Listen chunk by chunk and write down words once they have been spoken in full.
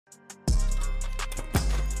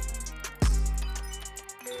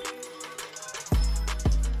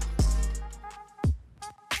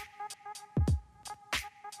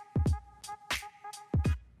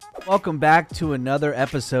Welcome back to another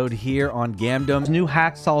episode here on GAMDOM. New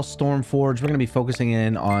Hacksaw Stormforged. We're going to be focusing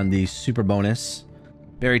in on the super bonus.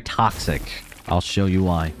 Very toxic. I'll show you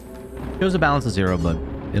why. Shows a balance of 0, but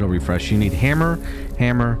it'll refresh. You need hammer,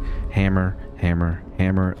 hammer, hammer, hammer,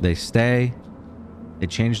 hammer. They stay. They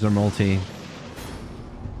change their multi.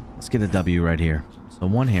 Let's get a W right here. So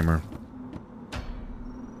 1 hammer.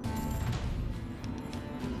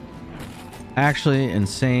 Actually,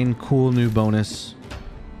 insane, cool new bonus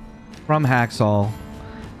from Hacksaw.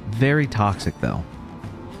 Very toxic though.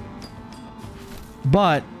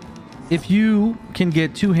 But if you can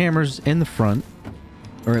get 2 hammers in the front,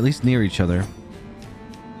 or at least near each other,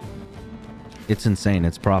 it's insane.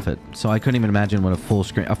 It's profit. So I couldn't even imagine what a full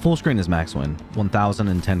screen is max win.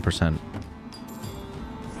 1010%.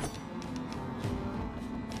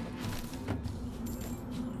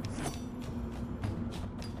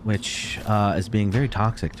 Which is being very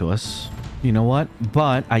toxic to us. You know what?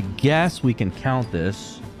 But I guess we can count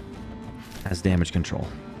this as damage control.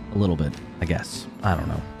 A little bit, I guess. I don't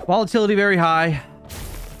know. Volatility very high.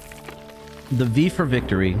 The V for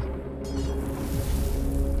victory.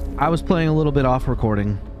 I was playing a little bit off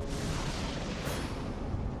recording.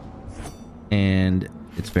 And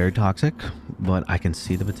it's very toxic, but I can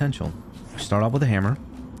see the potential. Start off with a hammer.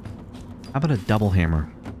 How about a double hammer?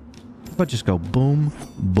 How about just go boom,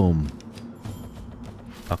 boom.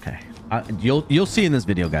 Okay. You'll see in this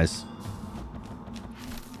video, guys.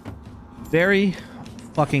 Very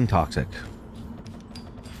fucking toxic.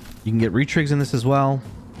 You can get retrigs in this as well.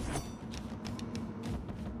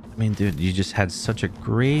 I mean, dude, you just had such a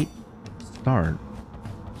great start.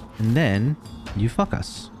 And then you fuck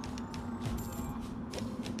us.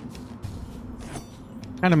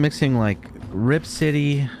 Kind of mixing like Rip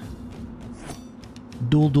City,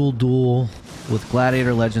 duel with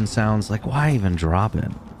Gladiator Legend sounds. Like, why even drop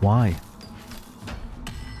it? Why?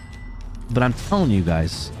 But I'm telling you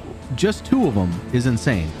guys, just 2 of them is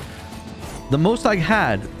insane. The most I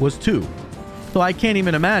had was 2. So I can't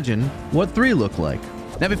even imagine what 3 look like.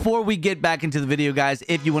 Now, before we get back into the video, guys,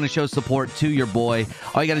 if you want to show support to your boy,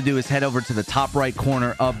 all you got to do is head over to the top right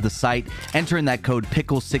corner of the site, enter in that code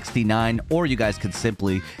PKLE69, or you guys could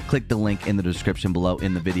simply click the link in the description below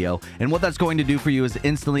in the video. And what that's going to do for you is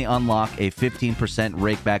instantly unlock a 15%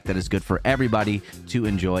 rakeback that is good for everybody to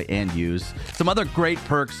enjoy and use. Some other great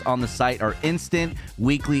perks on the site are instant,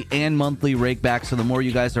 weekly, and monthly rakebacks. So the more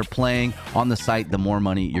you guys are playing on the site, the more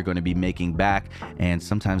money you're going to be making back. And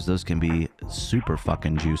sometimes those can be super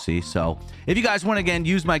fucking juicy. So if you guys want to again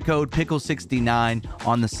use my code PKLE69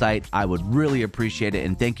 on the site, I would really appreciate it.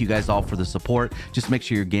 And thank you guys all for the support. Just make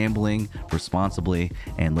sure you're gambling responsibly,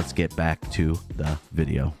 and let's get back to the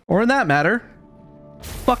video. Or in that matter,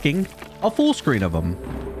 fucking a full screen of them.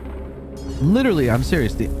 Literally, I'm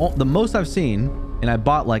serious. The most I've seen, and I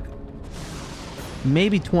bought like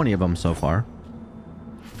maybe 20 of them so far.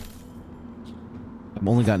 I've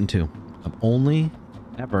only gotten 2. I've only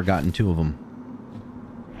ever gotten 2 of them.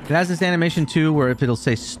 It has this animation too, where if it'll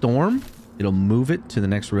say storm, it'll move it to the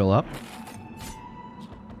next reel up.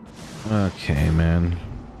 Okay, man.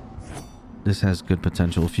 This has good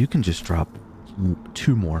potential. If you can just drop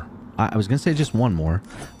 2 more. I was going to say just 1 more,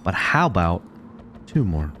 but how about 2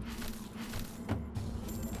 more?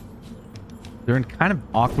 They're in kind of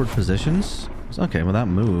awkward positions. Okay, well that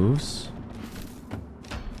moves.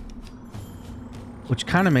 Which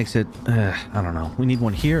kind of makes it, I don't know. We need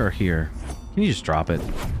 1 here or here. Can you just drop it?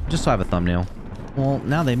 Just so I have a thumbnail. Well,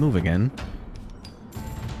 now they move again.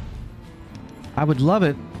 I would love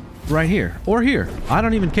it right here. Or here. I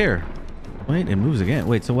don't even care. Wait, it moves again.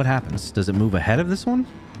 Wait, so what happens? Does it move ahead of this one?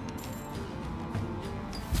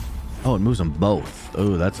 Oh, it moves them both.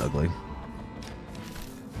 Oh, that's ugly.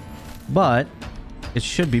 But it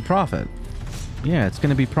should be profit. Yeah, it's going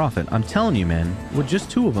to be profit. I'm telling you, man. With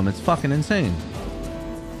just 2 of them, it's fucking insane.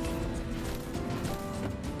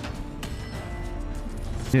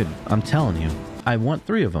 Dude, I'm telling you, I want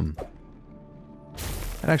 3 of them.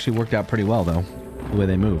 That actually worked out pretty well, though, the way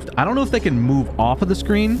they moved. I don't know if they can move off of the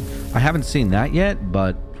screen. I haven't seen that yet,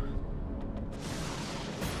 but...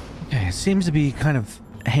 Okay, it seems to be kind of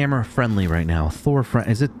hammer friendly right now. Thor friend.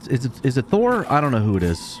 Is it Thor? I don't know who it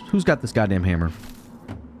is. Who's got this goddamn hammer?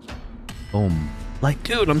 Boom. Like,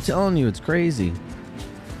 dude, I'm telling you, it's crazy.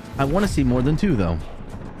 I want to see more than 2, though.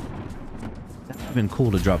 That would have been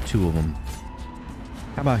cool to drop 2 of them.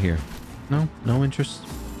 How about here? No? No interest?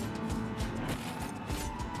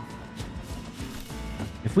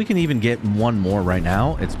 If we can even get 1 more right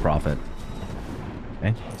now, it's profit.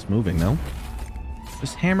 Okay, it's moving though.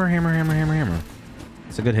 Just hammer, hammer, hammer, hammer, hammer.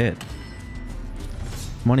 It's a good hit.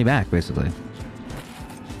 Money back, basically.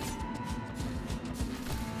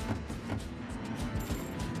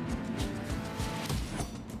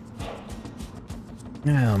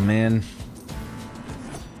 Oh, man.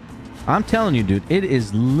 I'm telling you, dude, it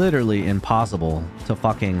is literally impossible to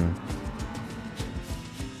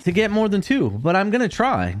get more than 2, but I'm gonna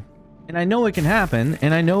try. And I know it can happen,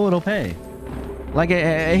 and I know it'll pay. Like,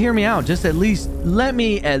 hear me out. Just let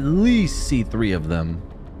me at least see 3 of them.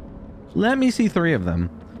 Let me see 3 of them.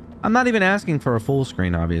 I'm not even asking for a full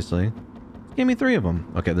screen, obviously. Give me 3 of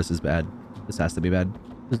them. Okay, this is bad. This has to be bad.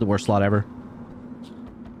 This is the worst slot ever.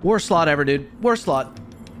 Worst slot ever, dude. Worst slot.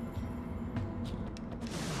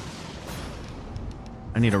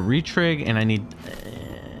 I need a retrig, and I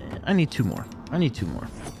need 2 more. I need 2 more.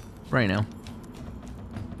 Right now.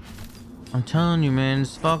 I'm telling you, man,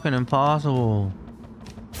 it's fucking impossible.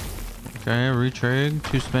 Okay, retrig,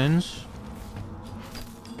 2 spins.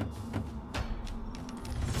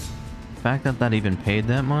 The fact that that even paid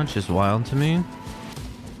that much is wild to me.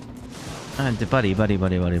 Buddy. What are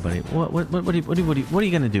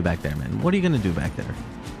you gonna do back there, man? What are you gonna do back there?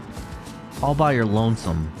 All by your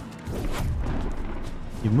lonesome.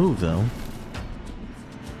 You move, though.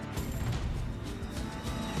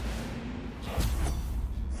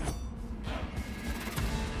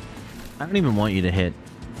 I don't even want you to hit.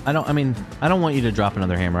 I don't want you to drop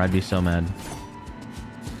another hammer. I'd be so mad.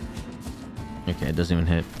 Okay, it doesn't even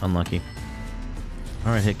hit. Unlucky.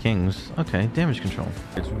 Alright, hit kings. Okay, damage control.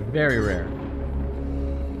 It's very rare.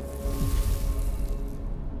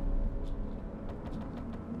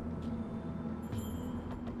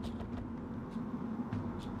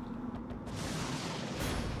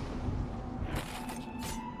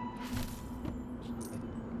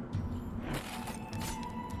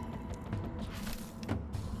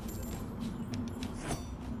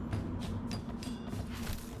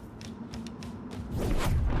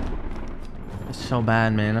 So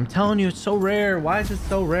bad, man. I'm telling you, it's so rare. Why is it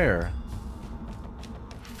so rare?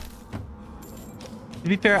 To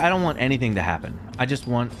be fair, I don't want anything to happen. I just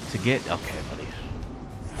want to get... Okay, buddy.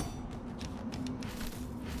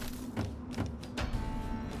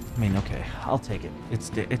 I mean, okay. I'll take it.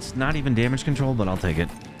 It's not even damage control, but I'll take it.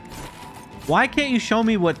 Why can't you show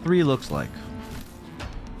me what 3 looks like?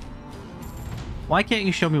 Why can't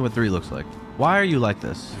you show me what 3 looks like? Why are you like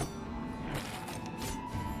this?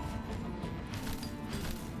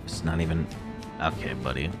 Not even okay,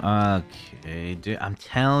 buddy. Okay, dude, I'm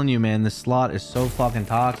telling you, man, this slot is so fucking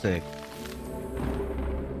toxic.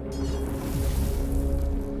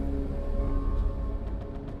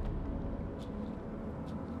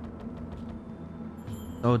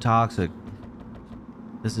 So toxic.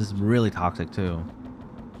 This is really toxic too.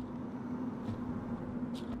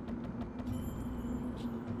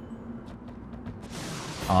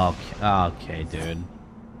 Okay, dude.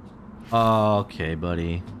 Okay,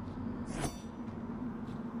 buddy.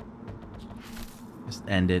 Just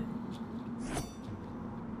end it.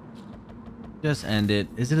 Just end it.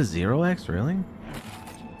 Is it a 0x, really?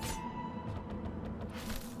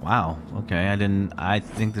 Wow. Okay, I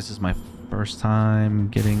think this is my first time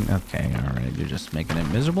getting... Okay, alright. You're just making it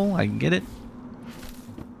miserable. I get it.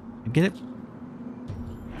 I get it.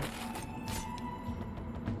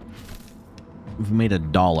 We've made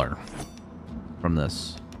 $1 from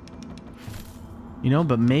this. You know,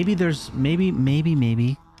 but maybe there's...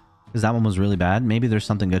 Maybe... Because that one was really bad. Maybe there's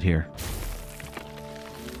something good here.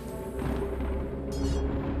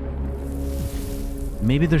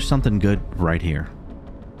 Maybe there's something good right here.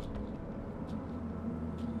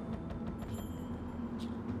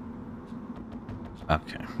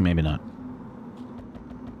 Okay, maybe not.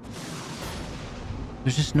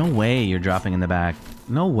 There's just no way you're dropping in the back.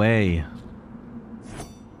 No way.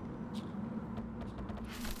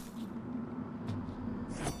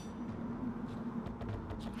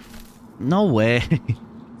 No way.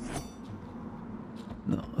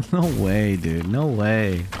 No way, dude. No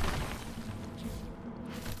way.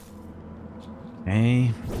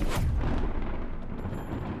 Okay.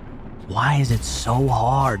 Why is it so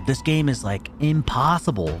hard? This game is like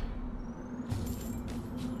impossible.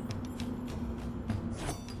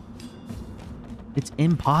 It's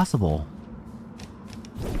impossible.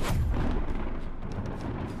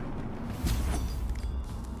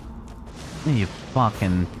 You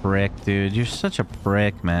fucking prick, dude. You're such a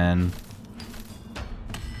prick, man.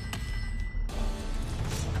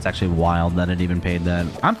 It's actually wild that it even paid that.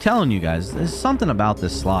 I'm telling you guys, there's something about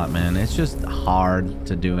this slot, man. It's just hard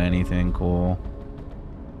to do anything cool.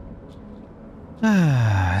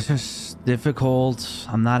 It's just difficult.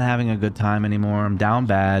 I'm not having a good time anymore. I'm down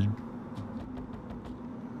bad.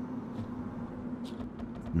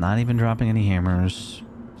 Not even dropping any hammers.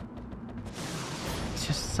 It's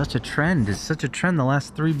just such a trend. It's such a trend. The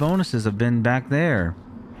last 3 bonuses have been back there.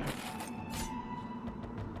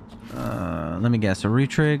 Let me guess. A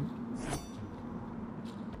retrig?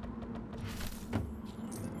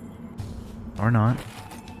 Or not.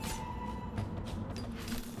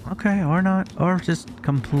 Okay, or not. Or just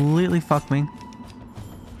completely fuck me.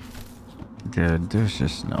 Dude, there's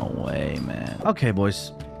just no way, man. Okay,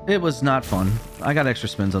 boys. It was not fun. I got extra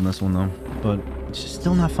spins on this one, though. But it's just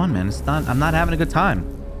still not fun, man. It's not... I'm not having a good time.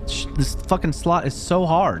 This fucking slot is so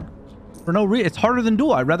hard. For no reason. It's harder than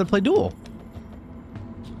duel. I'd rather play duel.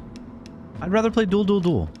 I'd rather play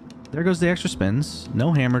duel. There goes the extra spins.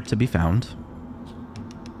 No hammer to be found.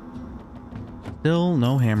 Still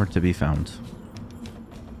no hammer to be found.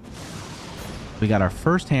 We got our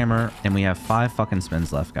first hammer, and we have 5 fucking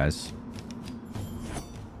spins left, guys.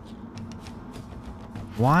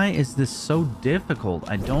 Why is this so difficult?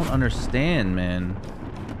 I don't understand, man.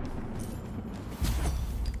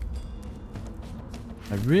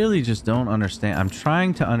 I really just don't understand. I'm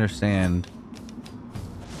trying to understand.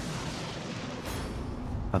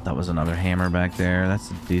 Thought that was another hammer back there. That's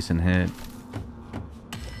a decent hit.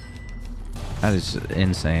 That is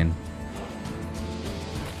insane.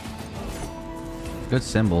 Good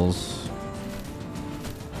symbols.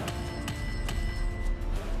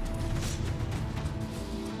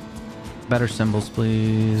 Better symbols,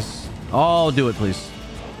 please. Oh, do it, please.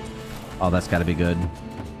 Oh, that's got to be good.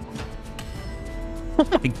 Oh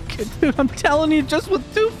my god, dude, I'm telling you, just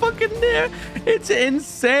with 2 fucking there, it's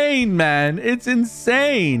insane, man. It's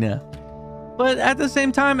insane. But at the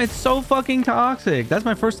same time, it's so fucking toxic. That's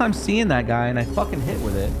my first time seeing that guy, and I fucking hit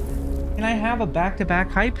with it. Can I have a back-to-back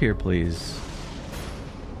hype here, please?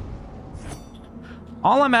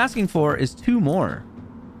 All I'm asking for is 2 more.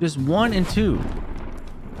 Just 1 and 2.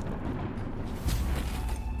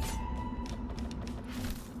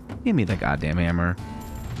 Give me the goddamn hammer.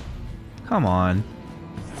 Come on.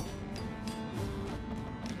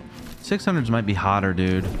 600s might be hotter,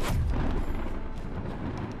 dude.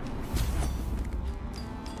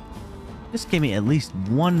 Just give me at least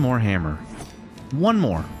 1 more hammer. 1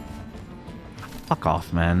 more. Fuck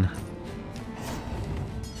off, man.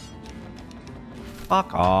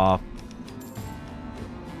 Fuck off.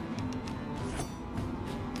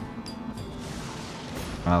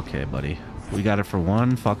 Okay, buddy. We got it for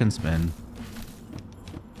 1 fucking spin.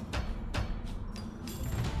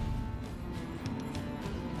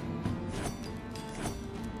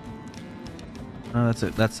 Oh, that's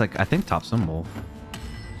it. That's like, I think, top symbol.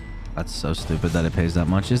 That's so stupid that it pays that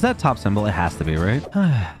much. Is that top symbol? It has to be, right?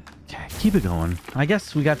 Okay, keep it going. I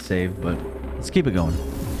guess we got saved, but let's keep it going.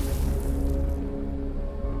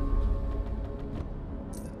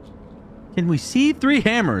 Can we see 3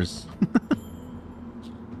 hammers?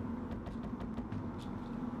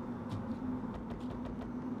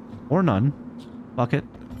 Or none. Fuck it.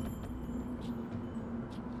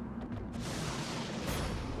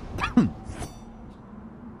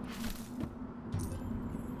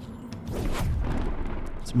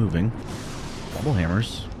 It's moving. Double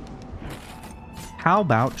hammers. How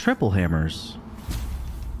about triple hammers?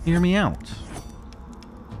 Hear me out.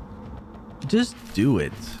 Just do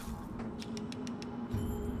it.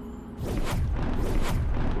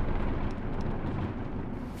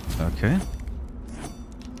 Okay.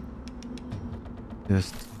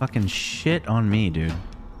 Just fucking shit on me, dude.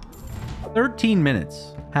 13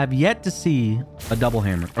 minutes. Have yet to see a double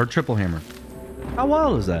hammer or triple hammer. How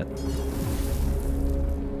wild is that?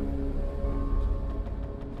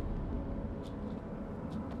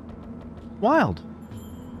 Wild.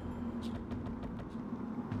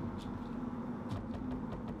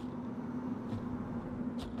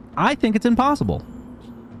 I think it's impossible.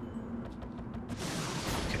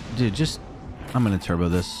 Okay, dude, just... I'm gonna turbo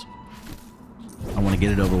this. I want to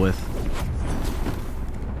get it over with.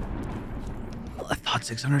 I thought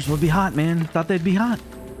 600s would be hot, man. Thought they'd be hot.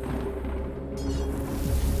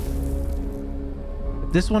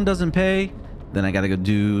 If this one doesn't pay, then I gotta go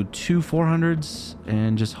do 2 400s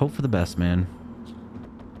and just hope for the best, man.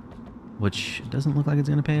 Which doesn't look like it's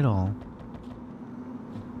gonna pay at all.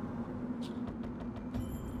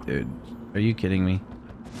 Dude, are you kidding me?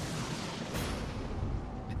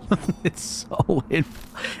 It's so...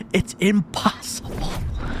 It's impossible.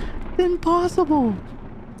 Impossible.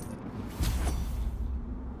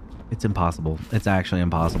 It's impossible. It's actually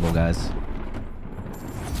impossible, guys.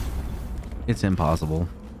 It's impossible.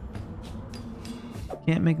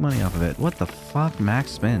 Can't make money off of it. What the fuck?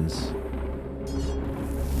 Max spins.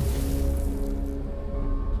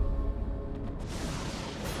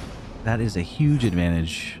 That is a huge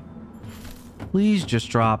advantage. Please just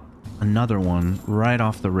drop another one right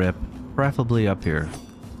off the rip. Preferably up here.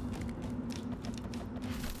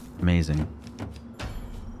 Amazing.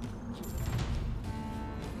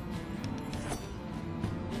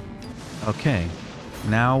 Okay.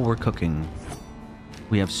 Now we're cooking.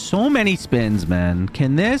 We have so many spins, man.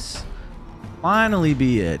 Can this finally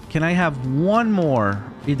be it? Can I have one more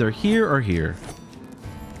either here or here?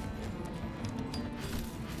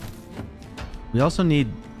 We also need...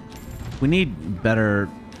 We need better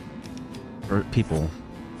people.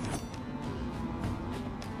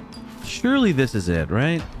 Surely this is it,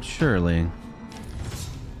 right? Surely.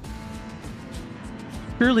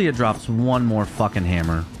 Surely it drops one more fucking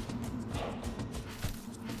hammer.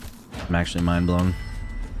 I'm actually mind blown.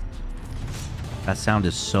 That sound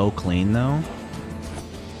is so clean, though.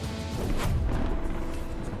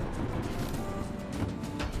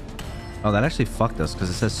 Oh, that actually fucked us because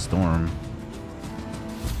it says storm.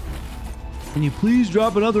 Can you please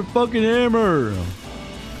drop another fucking hammer?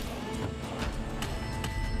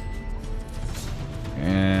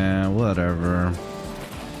 Yeah, whatever.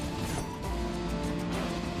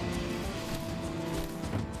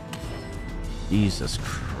 Jesus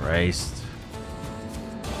Christ.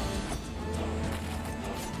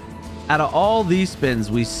 Out of all these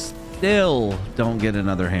spins, we still don't get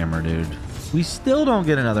another hammer, dude. We still don't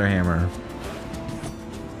get another hammer.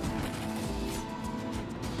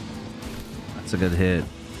 That's a good hit.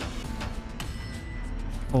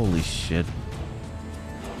 Holy shit.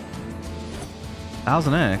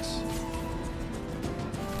 1000X.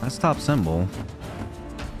 That's top symbol.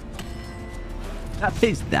 That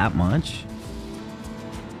pays that much.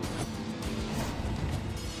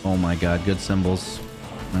 Oh my god, good symbols.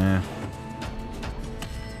 Eh.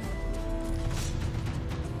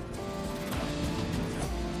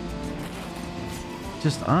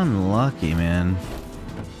 Just unlucky, man.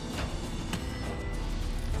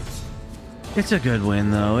 It's a good win,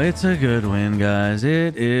 though. It's a good win, guys.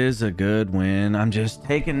 It is a good win. I'm just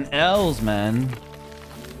taking L's, man.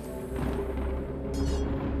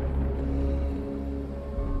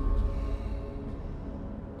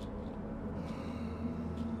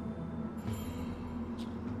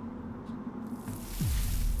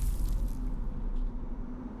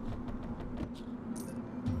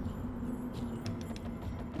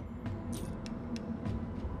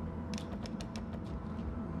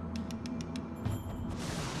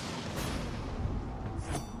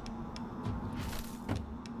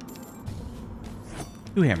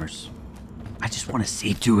 Two hammers. I just want to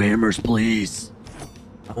see two hammers, please.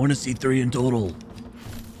 I want to see 3 in total.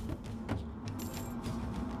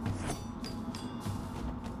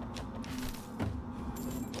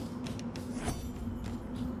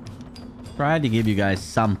 Tried to give you guys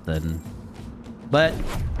something, but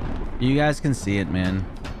you guys can see it, man.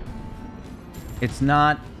 It's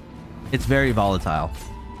not... It's very volatile.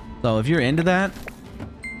 So if you're into that,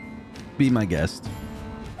 be my guest.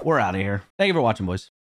 We're out of here. Thank you for watching, boys.